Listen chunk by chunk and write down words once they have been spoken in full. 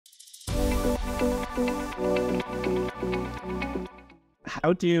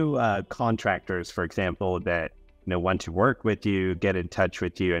How do contractors, for example, that want to work with you, get in touch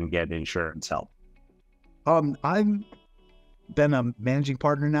with you and get insurance help? I've been a managing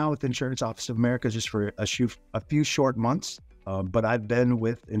partner now with Insurance Office of America just for a few short months. But I've been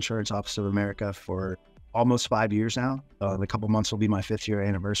with Insurance Office of America for almost 5 years now. In a couple months will be my 5th-year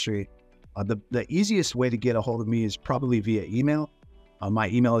anniversary. The easiest way to get a hold of me is probably via email. My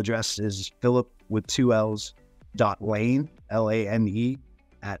email address is Phillip with 2 L's .Lane, Lane,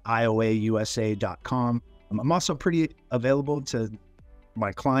 at ioausa.com. I'm also pretty available to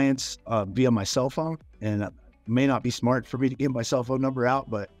my clients via my cell phone, and it may not be smart for me to give my cell phone number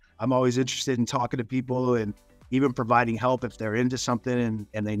out, but I'm always interested in talking to people and even providing help if they're into something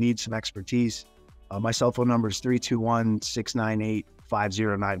and they need some expertise. My cell phone number is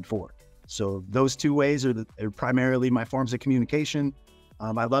 321-698-5094. So those two ways are primarily my forms of communication.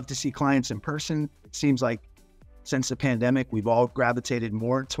 I love to see clients in person. It seems like since the pandemic, we've all gravitated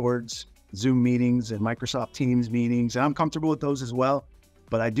more towards Zoom meetings and Microsoft Teams meetings, and I'm comfortable with those as well.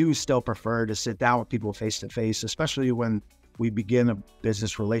 But I do still prefer to sit down with people face to face, especially when we begin a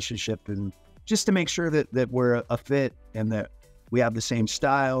business relationship, and just to make sure that we're a fit and that we have the same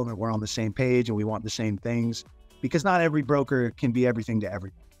style, that we're on the same page and we want the same things, because not every broker can be everything to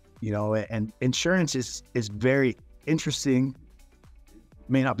everyone, and insurance is very interesting.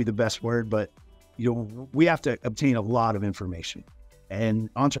 May not be the best word, but we have to obtain a lot of information, and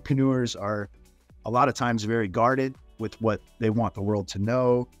entrepreneurs are a lot of times very guarded with what they want the world to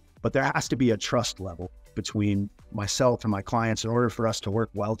know, but there has to be a trust level between myself and my clients in order for us to work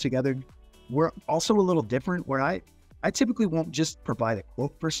well together. We're also a little different where I typically won't just provide a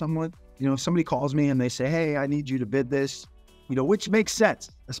quote for someone. If somebody calls me and they say, hey, I need you to bid this, which makes sense,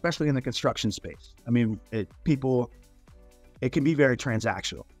 especially in the construction space. I mean, it can be very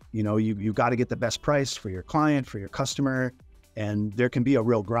transactional. You've got to get the best price for your client, for your customer, and there can be a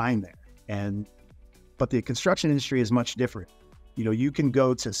real grind there. But the construction industry is much different. You can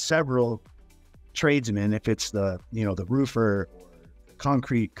go to several tradesmen, if it's the roofer or the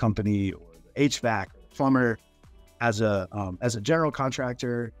concrete company or the HVAC or the plumber. As a general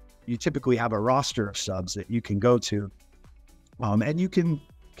contractor, you typically have a roster of subs that you can go to, and you can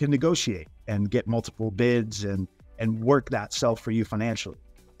negotiate and get multiple bids and work that sell for you financially.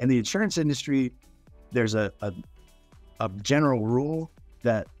 In the insurance industry, there's a general rule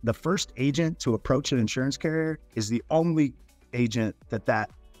that the first agent to approach an insurance carrier is the only agent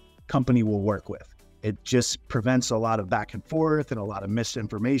that company will work with. It just prevents a lot of back and forth and a lot of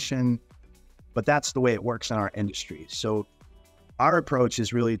misinformation, but that's the way it works in our industry. So our approach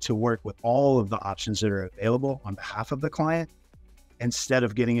is really to work with all of the options that are available on behalf of the client, instead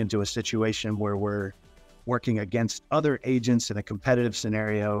of getting into a situation where we're working against other agents in a competitive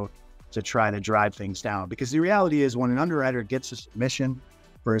scenario to try to drive things down. Because the reality is, when an underwriter gets a submission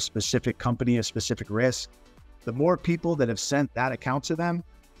for a specific company, a specific risk, the more people that have sent that account to them,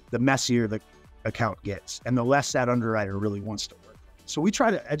 the messier the account gets and the less that underwriter really wants to work. So we try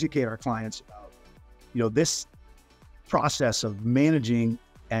to educate our clients about, this process of managing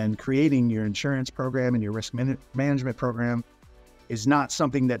and creating your insurance program and your risk management program is not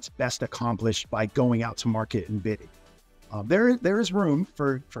something that's best accomplished by going out to market and bidding. There is room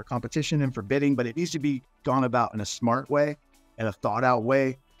for competition and for bidding, but it needs to be gone about in a smart way and a thought out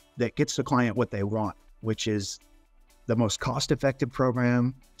way that gets the client what they want, which is the most cost-effective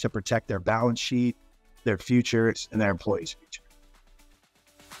program to protect their balance sheet, their future, and their employees' future.